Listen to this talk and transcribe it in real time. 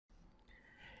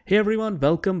Hey everyone,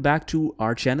 welcome back to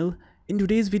our channel. In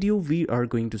today's video, we are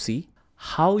going to see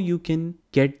how you can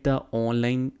get the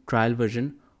online trial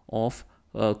version of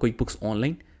QuickBooks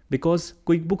Online, because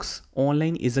QuickBooks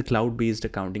Online is a cloud-based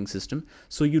accounting system.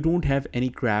 So you don't have any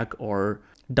crack or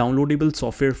downloadable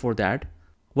software for that.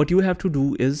 What you have to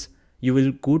do is you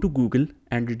will go to Google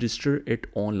and register it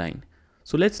online.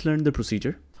 So let's learn the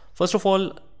procedure. First of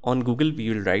all, on Google, we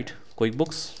will write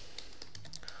QuickBooks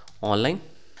Online.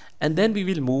 And then we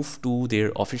will move to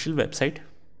their official website.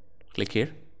 Click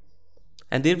here.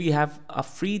 And there we have a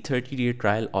free 30-day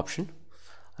trial option.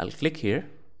 I'll click here.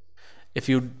 If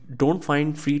you don't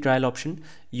find free trial option,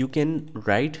 you can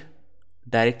write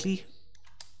directly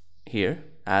here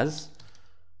as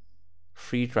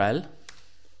free trial.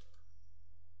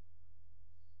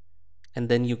 And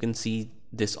then you can see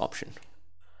this option.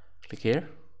 Click here.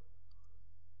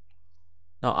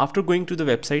 Now, after going to the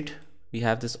website, we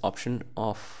have this option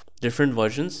of different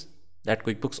versions that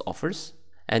QuickBooks offers,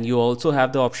 and you also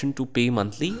have the option to pay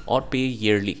monthly or pay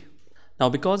yearly. Now,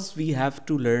 because we have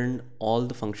to learn all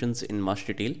the functions in much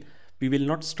detail, we will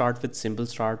not start with Simple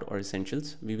Start or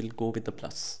Essentials. We will go with the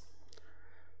Plus.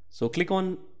 So click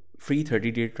on free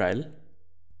 30-day trial,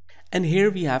 and here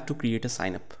we have to create a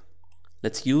sign up.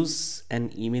 Let's use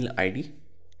an email ID.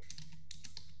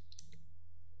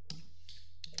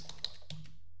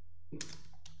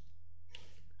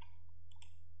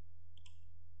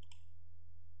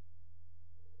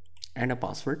 And a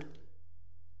password.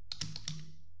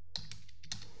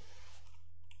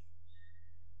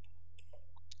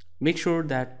 Make sure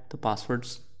that the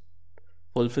passwords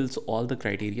fulfills all the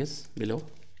criteria below.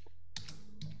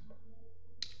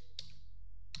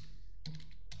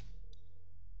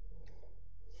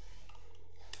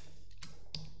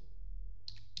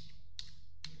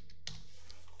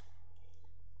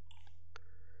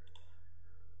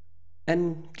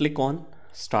 And click on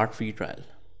Start Free Trial.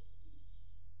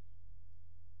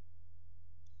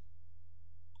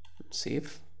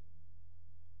 Save.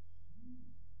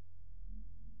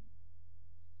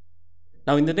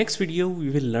 Now in the next video, we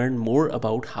will learn more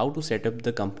about how to set up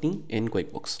the company in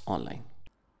QuickBooks Online.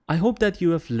 I hope that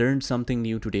you have learned something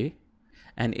new today.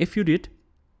 And if you did,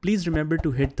 please remember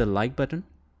to hit the like button,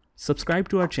 subscribe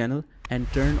to our channel,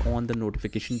 and turn on the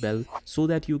notification bell so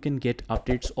that you can get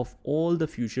updates of all the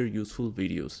future useful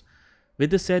videos.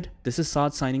 With this said, this is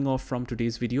Saad signing off from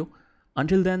today's video.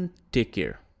 Until then, take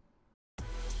care.